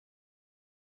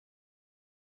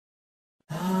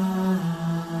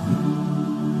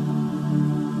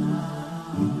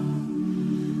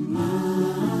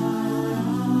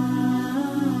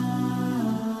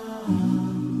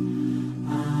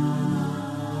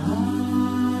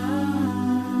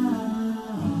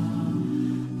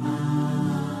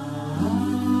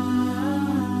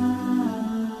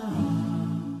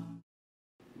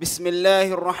بسم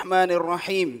الله الرحمن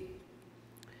الرحيم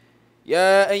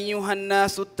يا أيها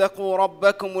الناس اتقوا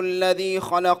ربكم الذي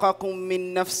خلقكم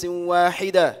من نفس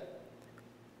واحدة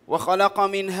وخلق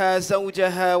منها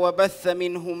زوجها وبث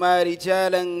منهما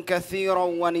رجالا كثيرا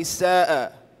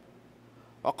ونساء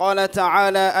وقال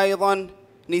تعالى أيضا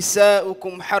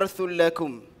نساؤكم حرث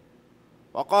لكم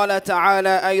وقال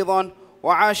تعالى أيضا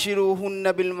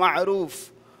وعاشروهن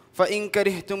بالمعروف فإن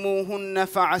كرهتموهن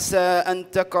فعسى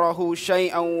أن تكرهوا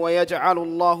شيئا ويجعل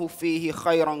الله فيه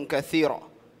خيرا كثيرا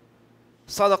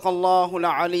صدق الله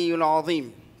العلي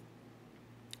العظيم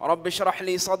رب اشرح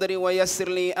لي صدري ويسر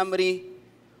لي أمري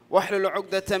واحلل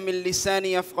عقدة من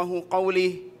لساني يفقه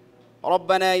قولي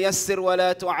ربنا يسر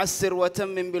ولا تعسر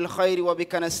وتمم بالخير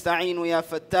وبك نستعين يا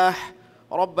فتاح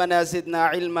ربنا زدنا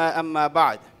علما أما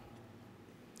بعد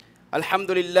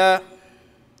Alhamdulillah,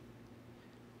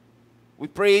 we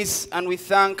praise and we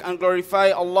thank and glorify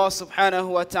Allah subhanahu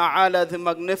wa ta'ala the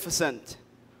magnificent,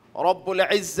 Rabbul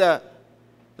Izzah,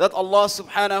 that Allah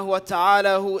subhanahu wa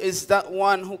ta'ala who is that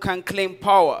one who can claim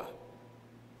power,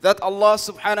 that Allah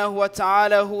subhanahu wa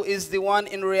ta'ala who is the one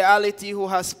in reality who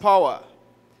has power.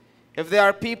 If there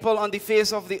are people on the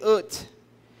face of the earth,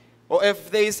 or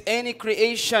if there is any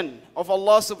creation of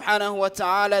Allah subhanahu wa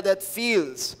ta'ala that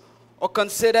feels or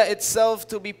consider itself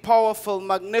to be powerful,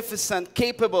 magnificent,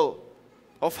 capable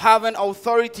of having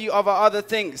authority over other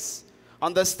things,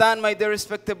 understand, my dear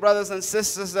respected brothers and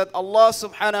sisters, that Allah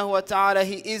subhanahu wa ta'ala,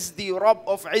 He is the Rabb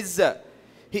of Izzah.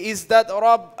 He is that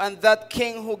Rabb and that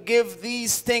King who gave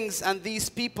these things and these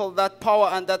people that power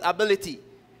and that ability.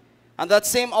 And that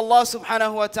same Allah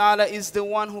subhanahu wa ta'ala is the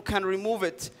one who can remove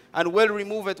it and will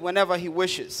remove it whenever He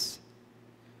wishes.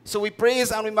 So we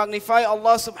praise and we magnify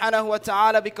Allah subhanahu wa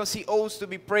ta'ala because He owes to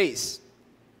be praised.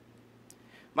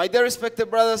 My dear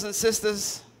respected brothers and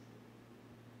sisters,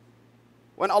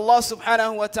 when Allah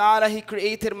subhanahu wa ta'ala, He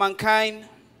created mankind,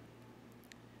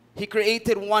 He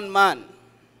created one man.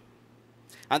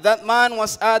 And that man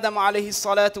was Adam alayhi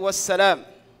salatu wassalam.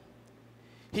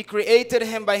 He created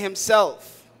him by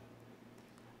himself.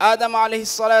 Adam alayhi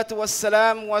salatu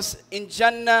wassalam was in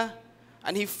Jannah,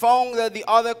 and he found that the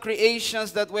other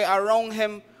creations that were around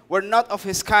him were not of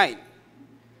his kind.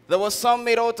 There was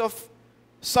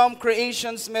some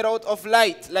creations made out of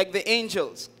light, like the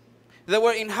angels. There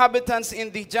were inhabitants in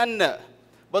the Jannah,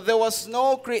 but there was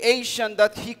no creation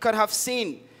that he could have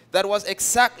seen that was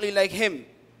exactly like him,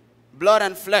 blood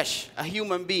and flesh, a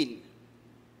human being.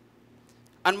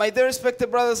 And my dear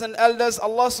respected brothers and elders,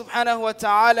 Allah subhanahu wa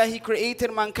ta'ala, He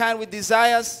created mankind with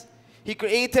desires, He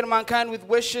created mankind with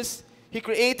wishes, He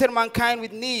created mankind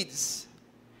with needs.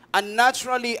 And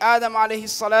naturally, Adam alayhi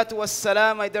salatu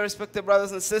wassalam, my dear respected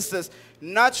brothers and sisters,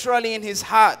 naturally in his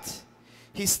heart,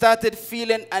 he started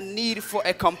feeling a need for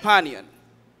a companion.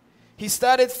 He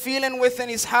started feeling within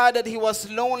his heart that he was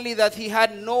lonely, that he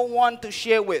had no one to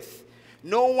share with,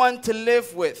 no one to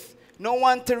live with, no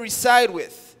one to reside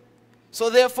with. So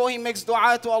therefore he makes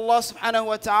dua to Allah subhanahu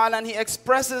wa ta'ala, and he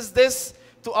expresses this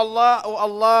to Allah, "Oh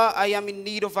Allah, I am in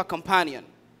need of a companion."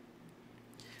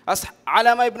 As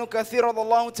Alama ibn Kathir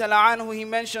radallahu ta'ala anhu, he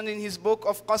mentioned in his book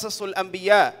of Qasasul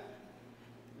Anbiya,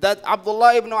 that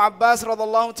Abdullah ibn Abbas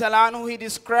radallahu ta'ala anhu, he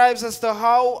describes as to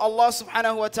how Allah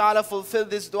subhanahu wa ta'ala fulfilled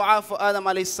this dua for Adam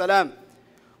alayhi salam.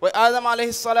 Where Adam alayhi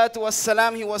salatu was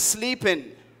salam, he was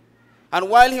sleeping. And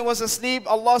while he was asleep,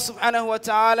 Allah subhanahu wa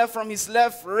ta'ala, from his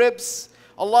left ribs,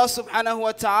 Allah subhanahu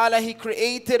wa ta'ala, He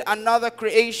created another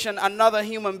creation, another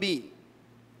human being.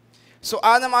 So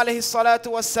Adam alayhi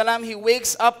salatu was salam, he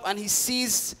wakes up and he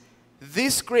sees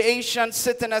this creation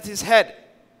sitting at his head.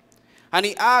 And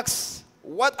he asks,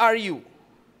 "What are you?"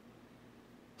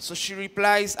 So she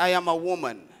replies, "I am a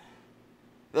woman."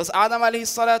 Thus Adam alayhi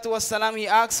salatu was salam, he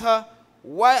asks her,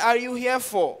 "Why are you here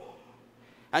for?"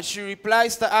 And she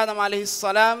replies to Adam alayhi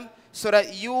salam, "So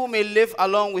that you may live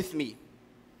along with me."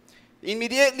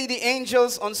 Immediately the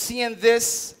angels, on seeing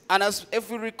this, and as if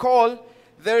we recall,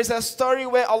 there is a story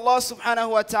where Allah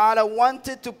subhanahu wa ta'ala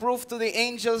wanted to prove to the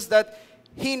angels that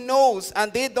He knows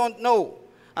and they don't know.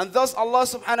 And thus Allah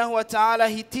subhanahu wa ta'ala,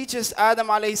 He teaches Adam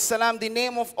alayhi salam the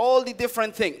name of all the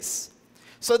different things.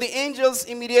 So the angels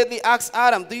immediately asked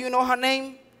Adam, "Do you know her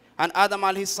name?" And Adam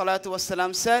alayhi salatu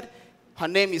wasalam said, "Her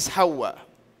name is Hawa."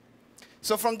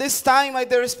 So from this time, my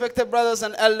dear respected brothers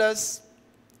and elders,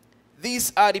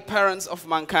 these are the parents of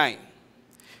mankind.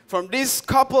 From this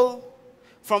couple,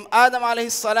 from Adam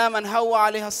alayhi salam and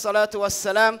Hawa alayhi salatu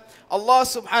wassalam, Allah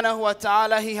subhanahu wa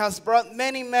ta'ala, He has brought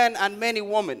many men and many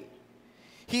women.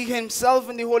 He Himself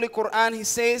in the Holy Quran, He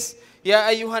says, "Ya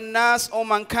ayyuhan nas, O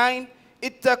mankind,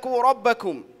 ittaqu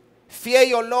rabbakum, fear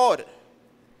your Lord.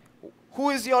 Who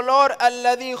is your Lord?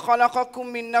 الَّذِي خَلَقَكُم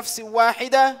مِّن نَفْسٍ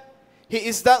وَاحِدَةٍ. He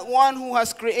is that one who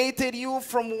has created you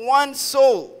from one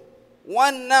soul,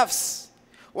 one nafs.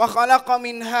 وَخَلَقَ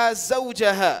مِنْهَا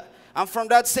زَوْجَهَا. And from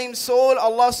that same soul,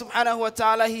 Allah subhanahu wa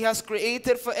ta'ala, He has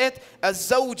created for it a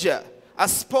zawja, a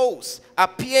spouse, a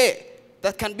pair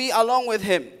that can be along with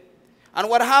him. And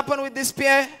what happened with this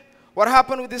pair? What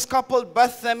happened with this couple?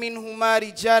 بَثَّ مِنْهُمَا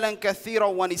رِجَالًا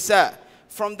كَثِيرًا وَنِسَاءً.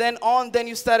 From then on, then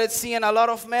you started seeing a lot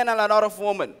of men and a lot of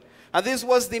women. And this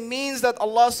was the means that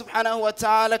Allah subhanahu wa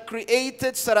ta'ala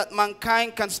created so that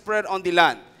mankind can spread on the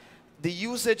land. The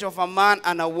usage of a man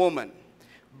and a woman.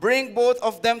 Bring both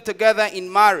of them together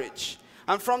in marriage.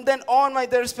 And from then on, my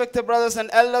dear respected brothers and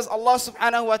elders, Allah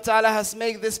subhanahu wa ta'ala has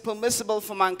made this permissible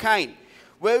for mankind,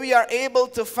 where we are able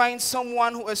to find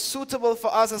someone who is suitable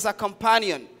for us as a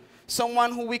companion,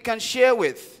 someone who we can share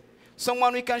with,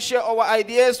 someone we can share our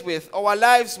ideas with, our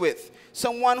lives with,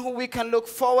 someone who we can look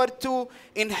forward to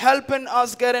in helping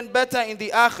us getting better in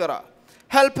the akhirah,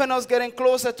 helping us getting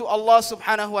closer to Allah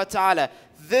subhanahu wa ta'ala.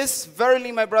 This,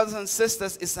 verily, my brothers and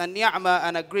sisters, is a ni'mah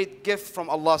and a great gift from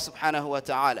Allah subhanahu wa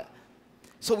ta'ala.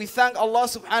 So we thank Allah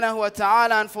subhanahu wa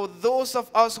ta'ala, and for those of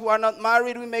us who are not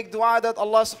married, we make dua that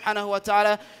Allah subhanahu wa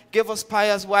ta'ala give us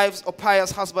pious wives or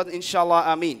pious husbands, inshallah,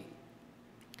 ameen.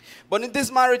 But in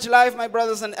this marriage life, my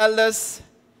brothers and elders,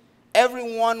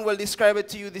 everyone will describe it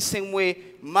to you the same way.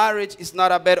 Marriage is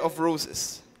not a bed of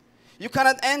roses. You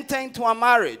cannot enter into a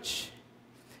marriage.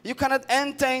 You cannot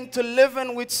enter into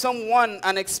living with someone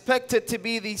and expect it to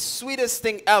be the sweetest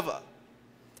thing ever.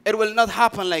 It will not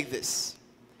happen like this.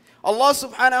 Allah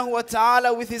subhanahu wa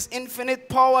ta'ala, with His infinite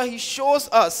power, He shows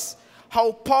us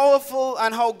how powerful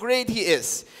and how great He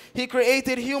is. He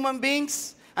created human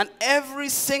beings, and every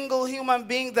single human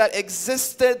being that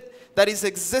existed, that is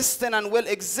existing and will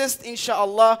exist,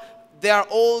 inshallah, they are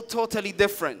all totally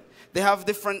different. They have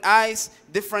different eyes,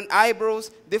 different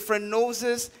eyebrows, different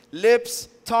noses, lips,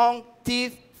 tongue,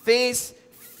 teeth, face,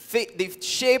 the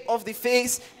shape of the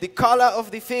face, the color of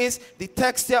the face, the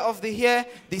texture of the hair,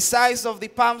 the size of the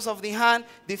palms of the hand,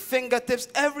 the fingertips,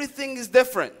 everything is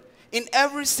different in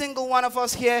every single one of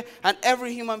us here and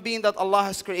every human being that Allah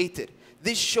has created.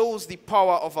 This shows the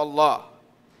power of Allah.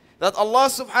 That Allah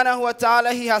subhanahu wa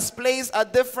ta'ala, He has placed a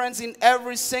difference in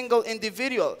every single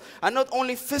individual. And not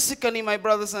only physically, my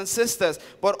brothers and sisters,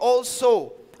 but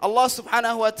also Allah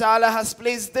subhanahu wa ta'ala has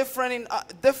placed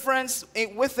difference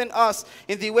within us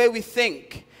in the way we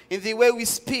think, in the way we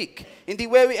speak, in the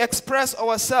way we express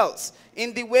ourselves,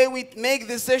 in the way we make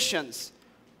decisions,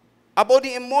 about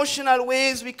the emotional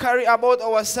ways we carry about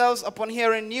ourselves upon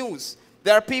hearing news.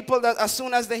 There are people that as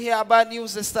soon as they hear bad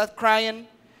news, they start crying.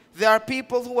 There are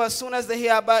people who as soon as they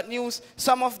hear bad news,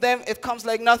 some of them, it comes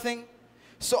like nothing.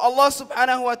 So Allah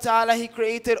subhanahu wa ta'ala, He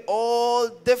created all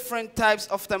different types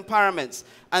of temperaments.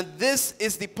 And this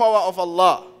is the power of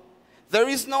Allah. There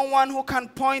is no one who can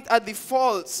point at the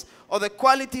faults or the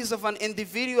qualities of an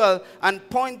individual and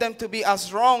point them to be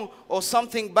as wrong or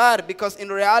something bad, because in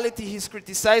reality He's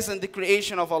criticizing the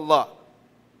creation of Allah.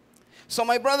 So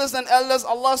my brothers and elders,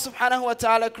 Allah subhanahu wa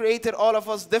ta'ala created all of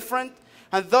us different.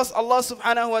 And thus Allah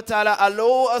subhanahu wa ta'ala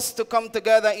allow us to come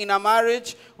together in a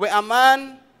marriage where a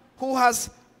man who has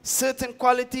certain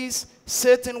qualities,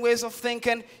 certain ways of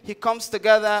thinking, he comes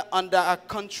together under a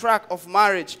contract of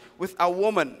marriage with a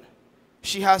woman.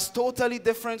 She has totally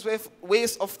different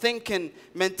ways of thinking,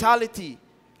 mentality,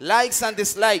 likes and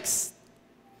dislikes.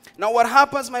 Now what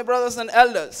happens, my brothers and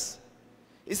elders,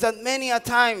 is that many a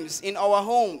times in our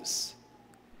homes,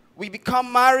 we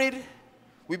become married,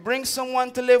 we bring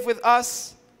someone to live with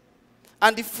us,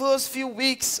 and the first few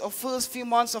weeks or first few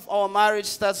months of our marriage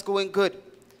starts going good.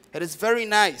 It is very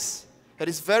nice. It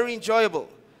is very enjoyable.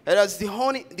 It is the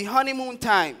honeymoon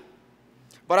time.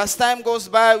 But as time goes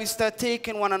by, we start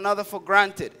taking one another for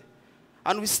granted.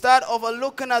 And we start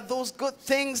overlooking at those good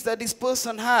things that this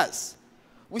person has.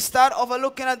 We start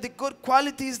overlooking at the good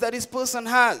qualities that this person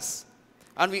has.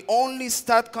 And we only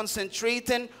start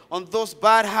concentrating on those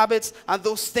bad habits and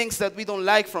those things that we don't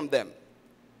like from them.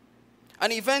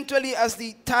 And eventually, as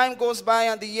the time goes by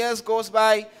and the years goes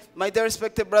by, my dear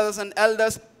respected brothers and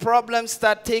elders, problems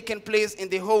start taking place in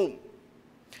the home.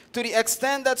 To the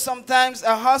extent that sometimes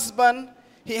a husband,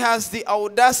 he has the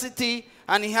audacity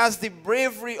and he has the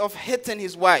bravery of hitting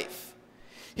his wife.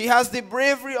 He has the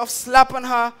bravery of slapping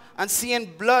her and seeing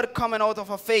blood coming out of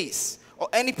her face or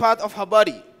any part of her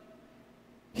body.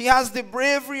 He has the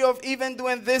bravery of even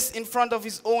doing this in front of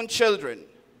his own children.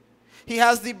 He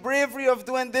has the bravery of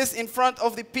doing this in front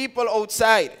of the people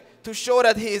outside to show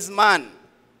that he is man.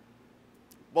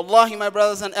 Wallahi, my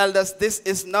brothers and elders, this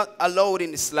is not allowed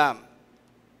in Islam.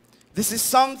 This is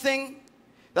something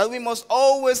that we must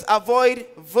always avoid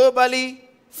verbally,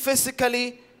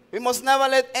 physically. We must never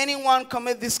let anyone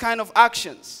commit this kind of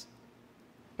actions.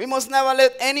 We must never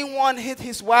let anyone hit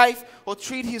his wife or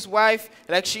treat his wife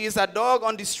like she is a dog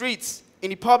on the streets, in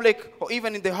the public, or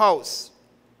even in the house.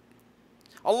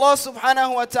 Allah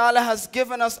subhanahu wa ta'ala has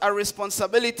given us a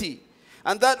responsibility.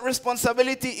 And that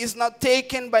responsibility is not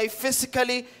taken by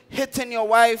physically hitting your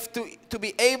wife to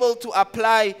be able to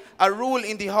apply a rule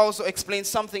in the house or explain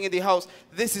something in the house.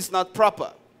 This is not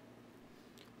proper.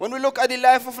 When we look at the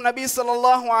life of Nabi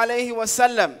sallallahu alayhi wa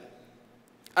sallam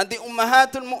and the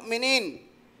Ummahatul Mu'mineen,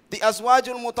 the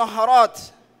Azwajul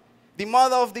Mutahharat, the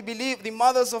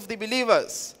mothers of the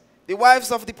believers, the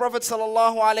wives of the Prophet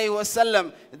sallallahu alayhi wa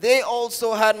sallam, they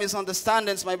also had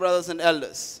misunderstandings, my brothers and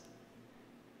elders.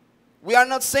 We are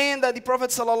not saying that the Prophet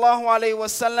sallallahu alayhi wa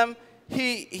sallam,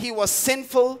 he was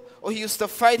sinful or he used to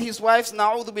fight his wives.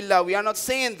 Na'udhu billah. We are not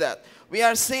saying that. We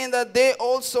are saying that they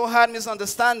also had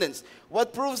misunderstandings.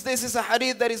 What proves this is a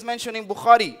hadith that is mentioned in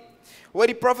Bukhari, where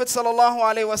the Prophet sallallahu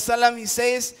alayhi wa sallam, he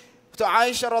says to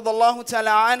Aisha radallahu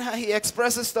ta'ala anha, he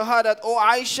expresses to her that, "Oh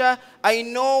Aisha, I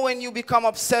know when you become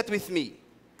upset with me.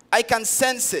 I can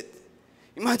sense it."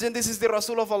 Imagine this is the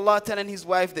Rasul of Allah telling his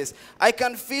wife this. "I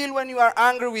can feel when you are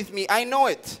angry with me. I know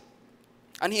it."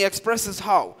 And he expresses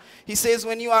how. He says,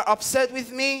 when you are upset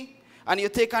with me and you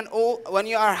take an oath, when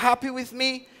you are happy with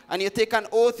me and you take an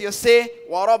oath, you say,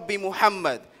 "Wa Rabbi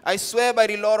Muhammad. I swear by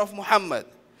the Lord of Muhammad."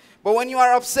 But when you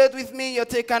are upset with me, you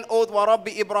take an oath, "Wa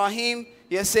Rabbi Ibrahim."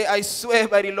 You say, "I swear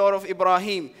by the Lord of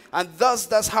Ibrahim." And thus,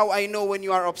 that's how I know when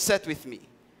you are upset with me.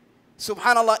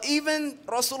 Subhanallah, even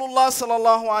Rasulullah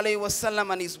sallallahu alayhi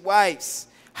wasallam and his wives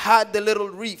had the little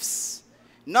reefs.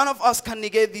 None of us can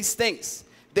negate these things.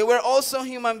 They were also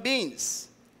human beings.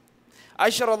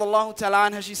 Aisha radallahu ta'ala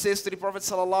anha, she says to the Prophet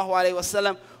sallallahu alayhi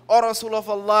wasallam, "O Rasul of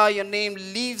Allah, your name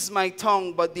leaves my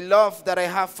tongue, but the love that I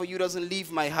have for you doesn't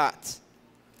leave my heart."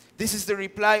 This is the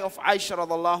reply of Aisha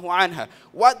radallahu anha.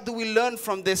 What do we learn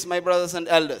from this, my brothers and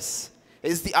elders?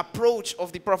 Is the approach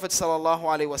of the Prophet sallallahu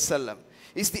alayhi wasallam.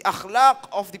 Is the akhlaq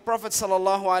of the Prophet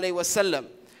sallallahu alaihi wasallam.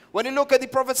 When you look at the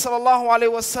Prophet sallallahu alaihi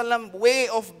wasallam way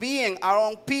of being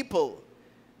around people,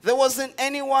 there wasn't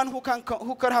anyone who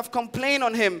could have complained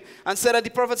on him and said that the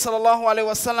Prophet sallallahu alaihi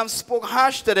wasallam spoke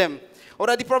harsh to them, or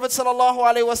that the Prophet sallallahu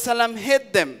alaihi wasallam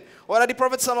hit them, or that the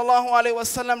Prophet sallallahu alaihi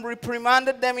wasallam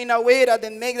reprimanded them in a way that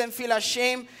then make them feel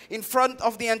ashamed in front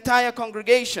of the entire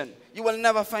congregation. You will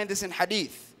never find this in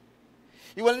hadith.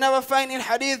 You will never find in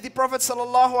hadith the Prophet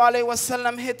sallallahu alaihi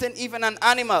wasallam hitting even an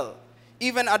animal,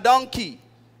 even a donkey.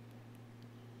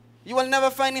 You will never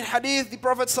find in hadith the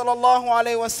Prophet sallallahu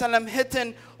alaihi wasallam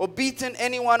hitting or beating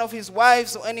any one of his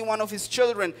wives or any one of his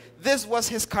children. This was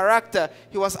his character.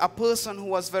 He was a person who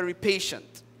was very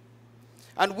patient.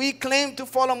 And we claim to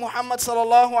follow Muhammad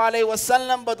sallallahu alaihi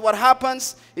wasallam, but what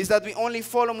happens is that we only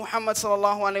follow Muhammad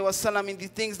sallallahu alaihi wasallam in the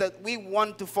things that we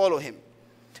want to follow him.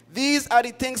 These are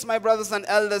the things, my brothers and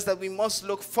elders, that we must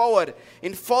look forward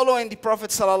in following the Prophet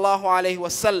sallallahu alaihi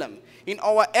wasallam. In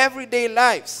our everyday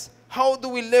lives, how do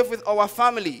we live with our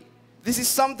family? This is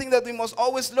something that we must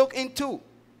always look into.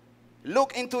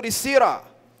 Look into the seerah.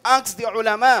 Ask the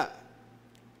ulama.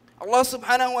 Allah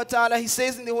subhanahu wa ta'ala, he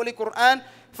says in the Holy Quran,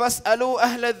 فَاسْأَلُوا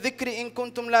أَهْلَ الذِّكْرِ إِن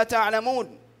كُنْتُمْ لَا تَعْلَمُونَ.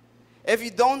 If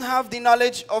you don't have the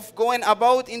knowledge of going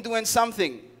about in doing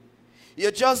something, you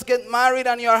just get married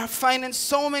and you are finding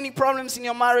so many problems in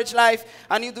your marriage life,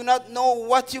 and you do not know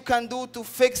what you can do to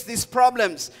fix these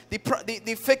problems.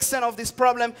 The fixing of this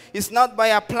problem is not by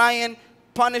applying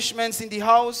punishments in the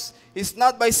house. It's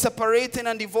not by separating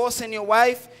and divorcing your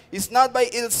wife. It's not by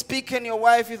ill-speaking your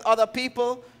wife with other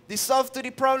people. The solve to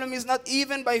the problem is not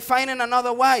even by finding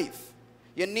another wife.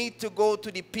 You need to go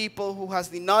to the people who has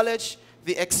the knowledge,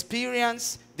 the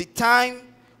experience, the time,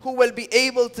 who will be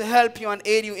able to help you and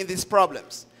aid you in these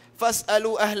problems.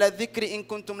 فَاسْأَلُوا أَهْلَ الذِّكْرِ إِن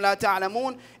كُنْتُمْ لَا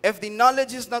تَعْلَمُونَ. If the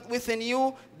knowledge is not within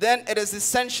you, then it is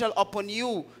essential upon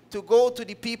you to go to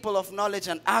the people of knowledge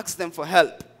and ask them for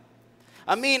help.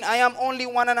 I mean, I am only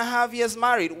 1.5 years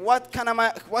married. What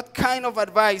kind of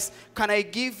advice can I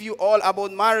give you all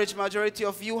about marriage? Majority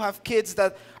of you have kids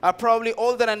that are probably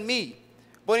older than me.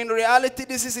 But in reality,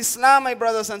 this is Islam, my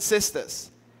brothers and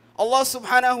sisters. Allah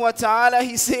subhanahu wa ta'ala,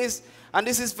 he says, and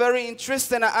this is very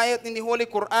interesting, an ayat in the Holy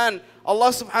Quran. Allah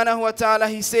subhanahu wa ta'ala,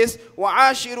 he says,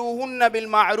 وَعَاشِرُوهُنَّ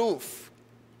بِالْمَعْرُوفِ.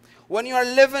 When you are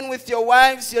living with your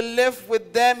wives, you live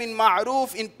with them in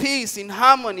ma'roof, in peace, in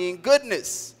harmony, in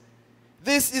goodness.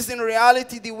 This is in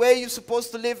reality the way you're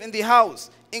supposed to live in the house,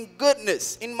 in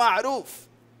goodness, in ma'roof.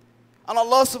 And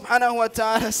Allah subhanahu wa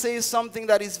ta'ala says something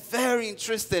that is very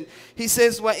interesting. He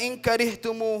says, وَإِن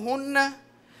كَرِهْتُمُوهُنَّ.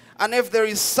 And if there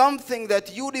is something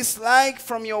that you dislike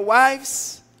from your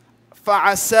wives,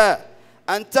 فَعَسَى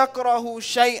أَن تَكْرَهُ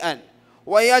شَيْئًا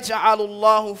وَيَجْعَلُ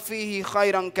اللَّهُ فِيهِ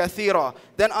خَيْرًا كَثِيرًا.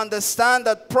 Then understand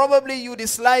that probably you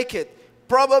dislike it,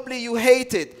 probably you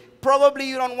hate it, probably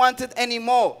you don't want it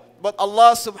anymore. But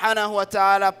Allah subhanahu wa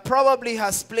ta'ala probably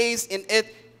has placed in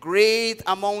it great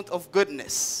amount of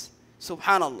goodness.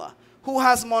 Subhanallah. Who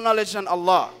has more knowledge than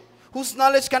Allah? Whose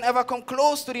knowledge can ever come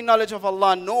close to the knowledge of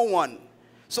Allah? No one.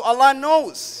 So Allah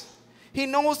knows. He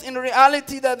knows in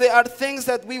reality that there are things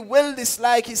that we will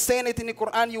dislike. He's saying it in the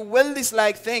Quran, you will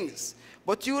dislike things.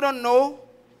 But you don't know.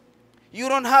 You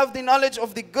don't have the knowledge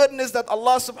of the goodness that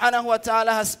Allah subhanahu wa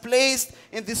ta'ala has placed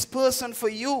in this person for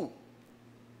you.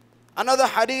 Another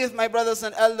hadith, my brothers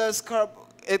and elders,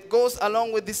 it goes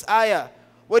along with this ayah,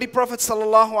 where the Prophet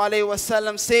sallallahu alaihi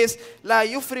wasallam says, "La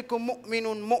yufriku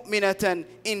mu'minun mu'minatan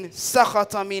in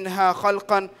sakhata minha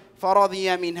khalqan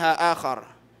faradiya minha akhar."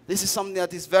 This is something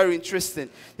that is very interesting.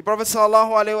 The Prophet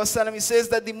sallallahu alaihi wasallam, he says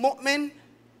that the mu'min,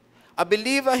 a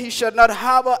believer, he should not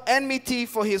harbor enmity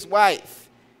for his wife.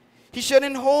 He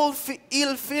shouldn't hold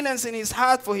ill feelings in his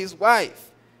heart for his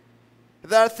wife.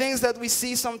 There are things that we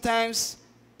see sometimes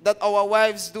that our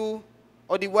wives do,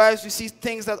 or the wives, we see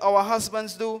things that our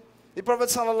husbands do. The Prophet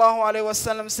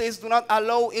ﷺ says, do not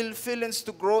allow ill feelings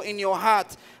to grow in your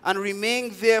heart and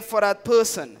remain there for that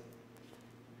person.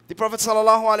 The Prophet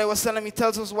ﷺ, he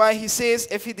tells us why. He says,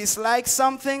 if he dislikes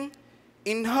something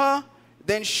in her,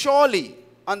 then surely,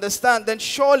 understand, then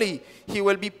surely he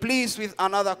will be pleased with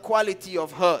another quality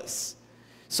of hers.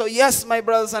 So yes, my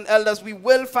brothers and elders, we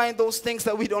will find those things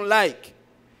that we don't like.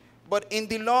 But in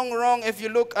the long run, if you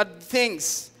look at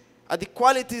things, at the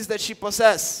qualities that she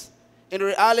possesses, in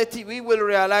reality, we will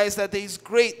realize that there is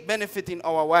great benefit in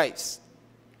our wives.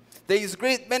 There is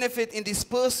great benefit in this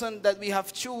person that we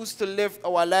have chosen to live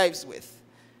our lives with.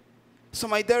 So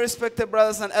my dear respected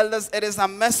brothers and elders, it is a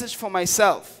message for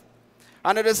myself.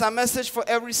 And it is a message for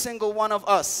every single one of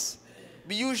us.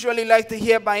 We usually like to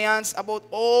hear bayans about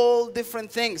all different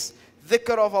things.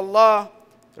 Dhikr of Allah,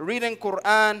 reading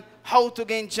Quran, how to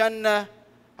gain Jannah,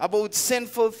 about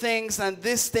sinful things and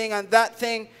this thing and that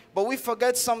thing. But we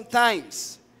forget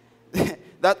sometimes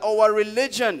that our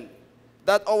religion,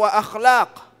 that our akhlaq,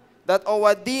 that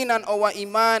our deen and our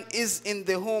iman is in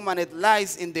the home, and it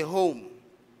lies in the home.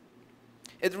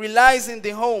 It relies in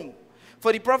the home.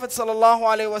 For the Prophet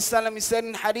ﷺ, he said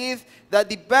in hadith that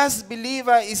the best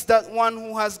believer is that one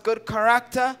who has good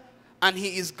character and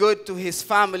he is good to his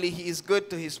family, he is good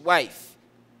to his wife.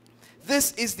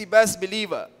 This is the best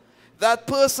believer. That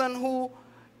person who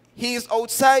he is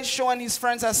outside showing his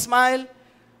friends a smile,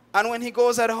 and when he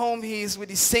goes at home, he is with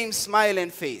the same smiling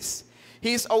face.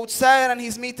 He is outside and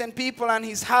he's meeting people and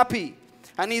he's happy.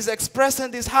 And he's expressing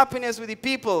this happiness with the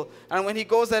people. And when he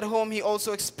goes at home, he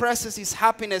also expresses his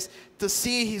happiness to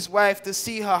see his wife, to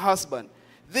see her husband.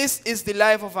 This is the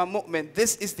life of a mu'min.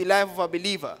 This is the life of a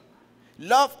believer.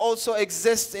 Love also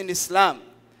exists in Islam.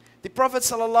 The Prophet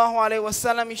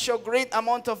ﷺ, he showed great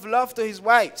amount of love to his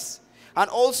wives. And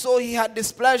also he had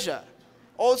displeasure.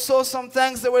 Also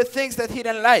sometimes there were things that he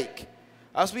didn't like.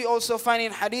 As we also find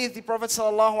in hadith, the Prophet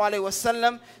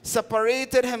ﷺ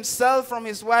separated himself from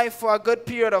his wife for a good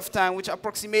period of time, which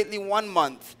approximately 1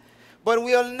 month. But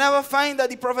we will never find that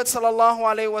the Prophet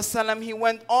ﷺ, he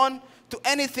went on to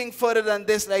anything further than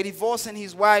this, like divorcing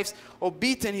his wives or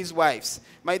beating his wives.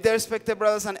 My dear respected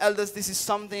brothers and elders, this is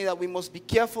something that we must be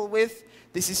careful with.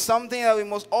 This is something that we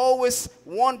must always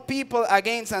warn people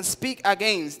against and speak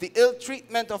against, the ill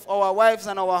treatment of our wives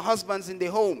and our husbands in the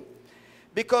home.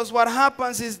 Because what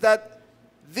happens is that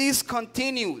this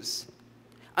continues.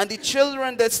 And the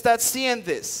children that start seeing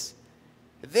this,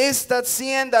 they start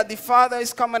seeing that the father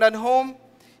is coming at home.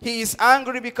 He is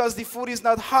angry because the food is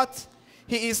not hot.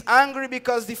 He is angry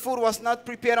because the food was not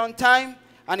prepared on time.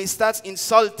 And he starts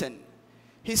insulting.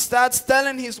 He starts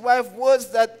telling his wife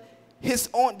words that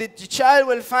the child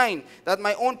will find that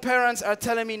my own parents are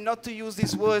telling me not to use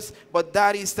these words, but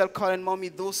daddy is still calling mommy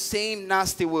those same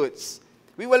nasty words.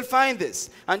 We will find this.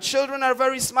 And children are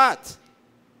very smart.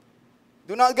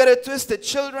 Do not get it twisted.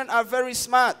 Children are very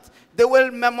smart. They will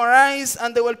memorize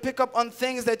and they will pick up on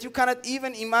things that you cannot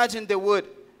even imagine they would.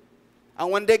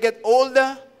 And when they get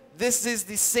older, this is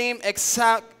the same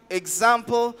exact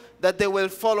example that they will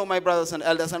follow, my brothers and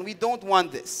elders. And we don't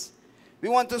want this. We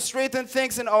want to straighten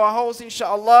things in our house,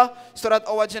 inshallah, so that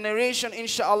our generation,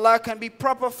 inshallah, can be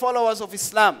proper followers of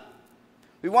Islam.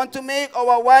 We want to make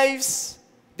our wives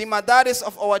the madaris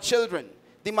of our children,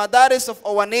 the madaris of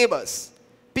our neighbors.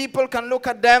 People can look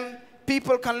at them,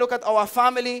 people can look at our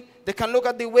family, they can look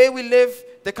at the way we live,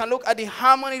 they can look at the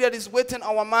harmony that is within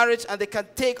our marriage, and they can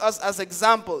take us as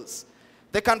examples.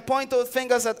 They can point out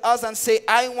fingers at us and say,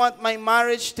 I want my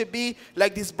marriage to be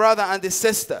like this brother and this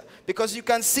sister. Because you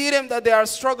can see them that they are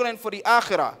struggling for the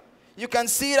akhirah. You can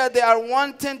see that they are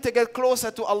wanting to get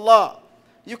closer to Allah.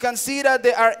 You can see that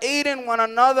they are aiding one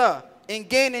another in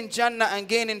gaining Jannah and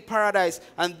gaining paradise.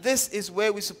 And this is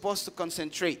where we're supposed to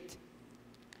concentrate.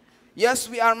 Yes,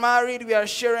 we are married, we are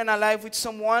sharing a life with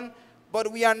someone,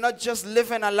 but we are not just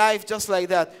living a life just like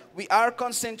that. We are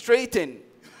concentrating.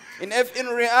 And if in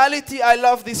reality I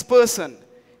love this person,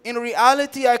 in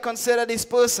reality I consider this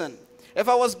person, if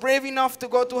I was brave enough to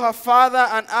go to her father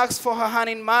and ask for her hand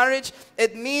in marriage,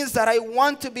 it means that I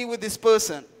want to be with this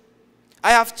person.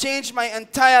 I have changed my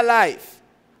entire life.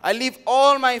 I leave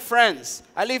all my friends.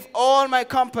 I leave all my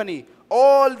company,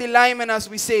 all the linemen as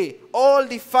we say, all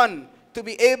the fun, to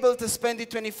be able to spend the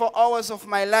 24 hours of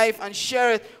my life and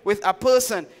share it with a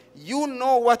person. You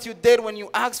know what you did when you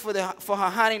asked for her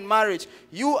hand in marriage.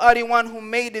 You are the one who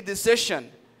made the decision.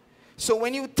 So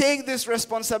when you take this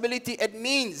responsibility, it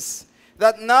means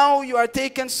that now you are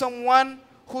taking someone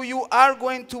who you are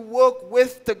going to work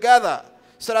with together.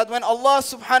 So that when Allah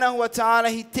subhanahu wa ta'ala,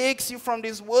 He takes you from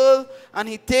this world and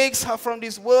He takes her from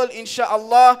this world,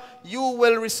 inshallah, you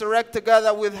will resurrect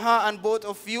together with her and both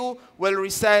of you will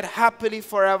reside happily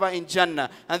forever in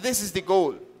Jannah. And this is the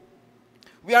goal.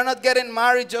 We are not getting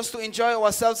married just to enjoy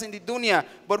ourselves in the dunya,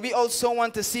 but we also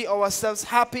want to see ourselves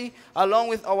happy along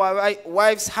with our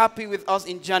wives happy with us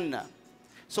in Jannah.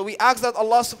 So we ask that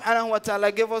Allah subhanahu wa ta'ala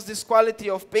give us this quality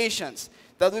of patience,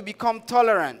 that we become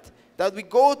tolerant, that we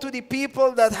go to the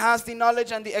people that has the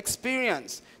knowledge and the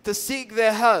experience to seek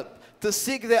their help, to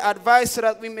seek their advice so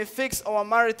that we may fix our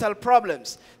marital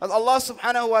problems. That Allah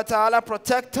subhanahu wa ta'ala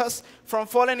protect us from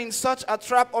falling in such a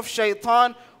trap of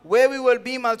shaitan where we will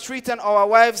be maltreating our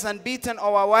wives and beating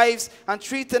our wives and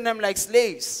treating them like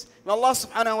slaves. May Allah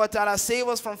subhanahu wa ta'ala save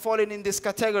us from falling in this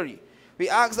category. We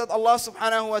ask that Allah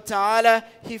subhanahu wa ta'ala,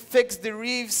 He fix the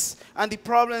reefs and the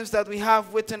problems that we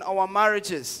have within our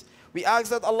marriages. We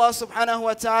ask that Allah subhanahu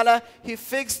wa ta'ala, He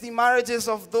fix the marriages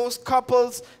of those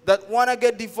couples that want to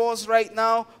get divorced right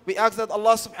now. We ask that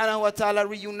Allah subhanahu wa ta'ala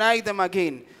reunite them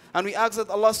again. And we ask that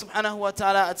Allah subhanahu wa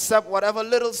ta'ala accept whatever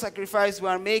little sacrifice we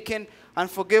are making and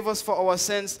forgive us for our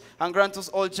sins and grant us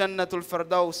all Jannatul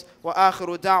Firdaus. Wa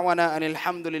akhiru da'wana and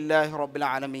alhamdulillahi rabbil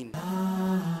alameen.